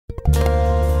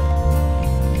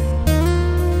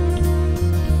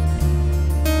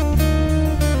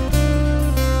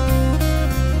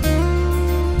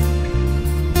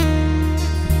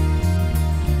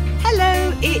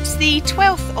the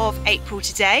 12th of April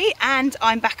today, and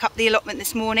I'm back up the allotment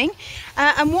this morning,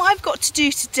 and what I've got to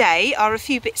do today are a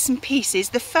few bits and pieces.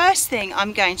 The first thing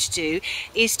I'm going to do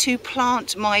is to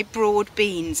plant my broad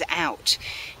beans out.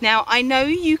 Now, I know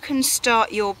you can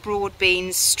start your broad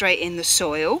beans straight in the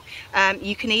soil.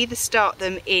 You can either start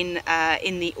them in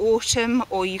the autumn,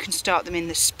 or you can start them in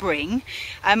the spring.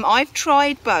 I've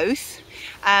tried both.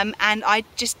 And I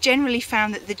just generally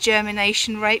found that the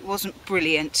germination rate wasn't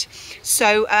brilliant.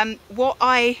 So what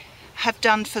I have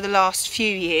done for the last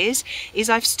few years is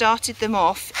I've started them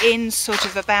off in sort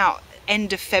of about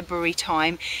end of February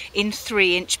time in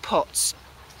 3-inch pots.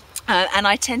 And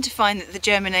I tend to find that the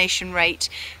germination rate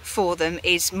for them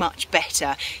is much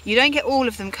better. You don't get all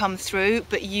of them come through,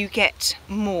 but you get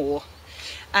more.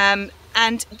 And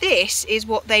this is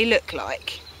what they look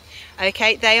like.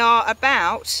 Okay, they are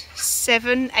about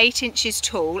 7-8 inches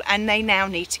tall, and they now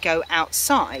need to go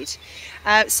outside.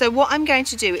 So what I'm going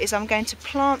to do is I'm going to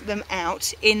plant them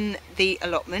out in the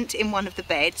allotment, in one of the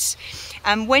beds.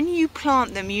 And when you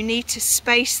plant them, you need to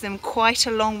space them quite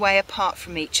a long way apart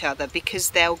from each other,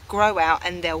 because they'll grow out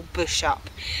and they'll bush up.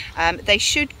 They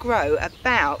should grow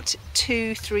about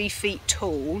 2-3 feet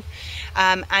tall,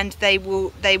 and they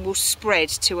will spread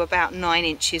to about 9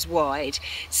 inches wide.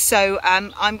 So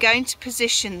I'm going to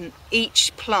position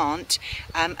each plant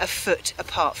a foot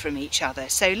apart from each other.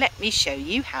 So let me show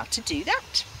you how to do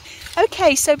that.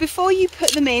 Okay, so before you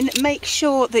put them in, make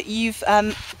sure that you've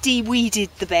de-weeded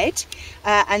the bed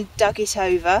and dug it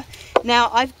over. Now,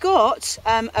 I've got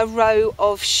a row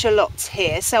of shallots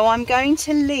here, so I'm going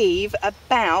to leave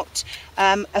about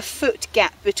a foot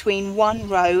gap between one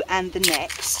row and the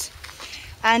next,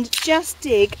 and just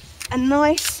dig a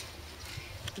nice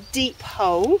deep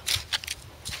hole.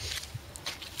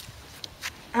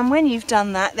 And when you've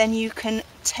done that, then you can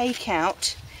take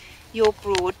out your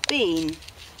broad bean.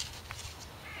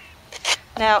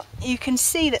 Now, you can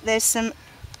see that there's some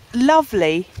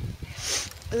lovely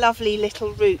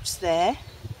little roots there.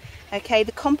 Okay,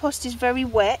 the compost is very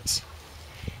wet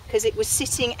because it was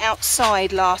sitting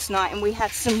outside last night and we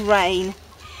had some rain.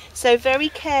 So very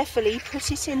carefully put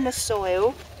it in the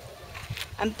soil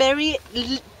and bury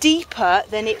it deeper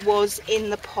than it was in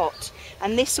the pot,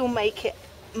 and this will make it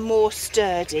more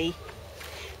sturdy.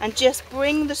 And just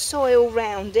bring the soil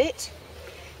round it,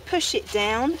 push it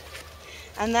down,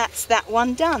 and that's that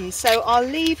one done. So I'll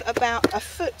leave about a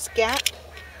foot's gap,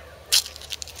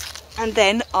 and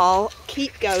then I'll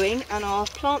keep going and I'll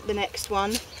plant the next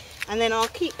one, and then I'll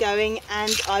keep going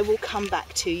and I will come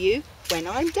back to you when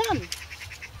I'm done.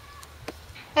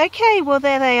 Okay, well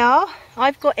there they are.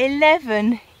 I've got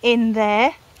 11 in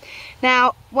there.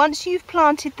 Now, once you've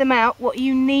planted them out, what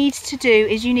you need to do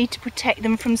is you need to protect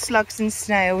them from slugs and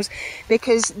snails,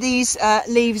 because these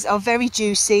leaves are very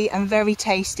juicy and very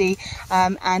tasty,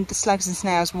 and the slugs and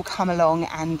snails will come along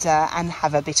and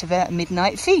have a bit of a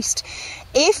midnight feast.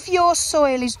 If your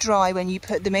soil is dry when you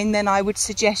put them in, then I would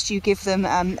suggest you give them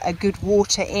a good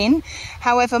water in.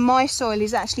 However, my soil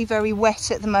is actually very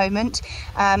wet at the moment,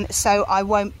 so I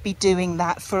won't be doing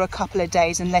that for a couple of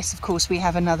days, unless of course we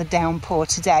have another downpour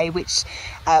today, which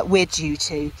we're due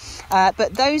to.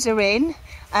 But those are in,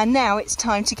 and now it's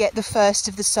time to get the first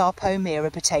of the Sarpo Mira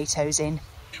potatoes in.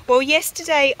 Well,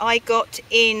 yesterday I got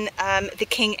in the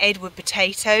King Edward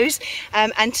potatoes,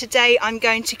 and today I'm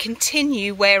going to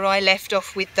continue where I left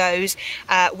off with those,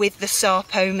 with the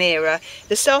Sarpo Mira.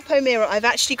 The Sarpo Mira, I've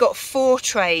actually got 4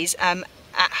 trays at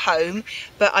home,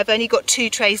 but I've only got 2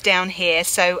 trays down here,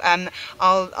 so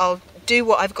I'll do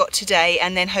what I've got today,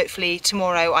 and then hopefully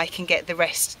tomorrow I can get the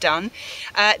rest done.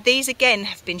 These again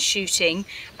have been shooting.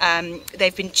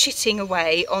 They've been chitting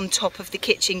away on top of the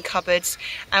kitchen cupboards,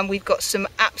 and we've got some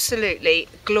absolutely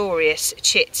glorious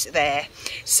chits there.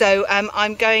 So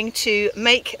I'm going to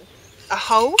make a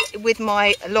hole with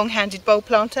my long-handed bulb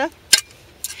planter,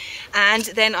 and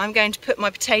then I'm going to put my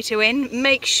potato in.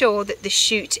 Make sure that the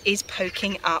shoot is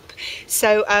poking up.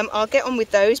 So I'll get on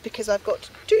with those because I've got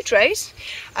 2 trays.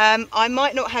 I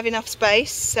might not have enough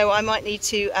space, so I might need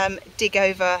to dig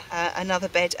over another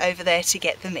bed over there to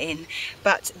get them in,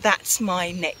 but that's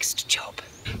my next job.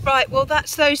 Right, well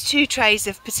that's those 2 trays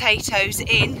of potatoes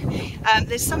in.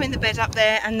 There's some in the bed up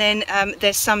there, and then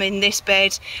there's some in this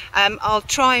bed. I'll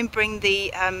try and bring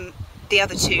the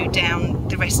other 2 down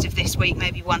the rest of this week,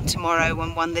 maybe one tomorrow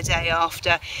and one the day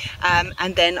after,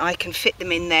 and then I can fit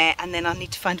them in there, and then I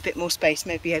need to find a bit more space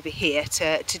maybe over here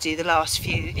to do the last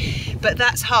few. But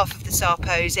that's half of the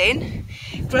Sarpos in.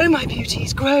 Grow, my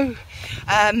beauties, grow.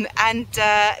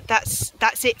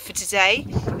 That's it for today.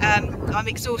 I'm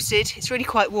exhausted. It's really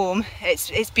quite warm.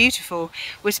 It's beautiful.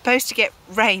 We're supposed to get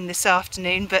rain this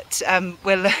afternoon, but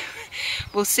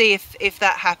we'll see if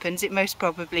that happens. It most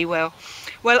probably will.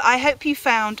 Well, I hope you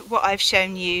found what I've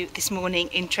shown you this morning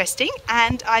interesting,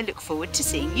 and I look forward to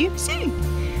seeing you soon.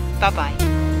 Bye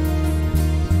bye.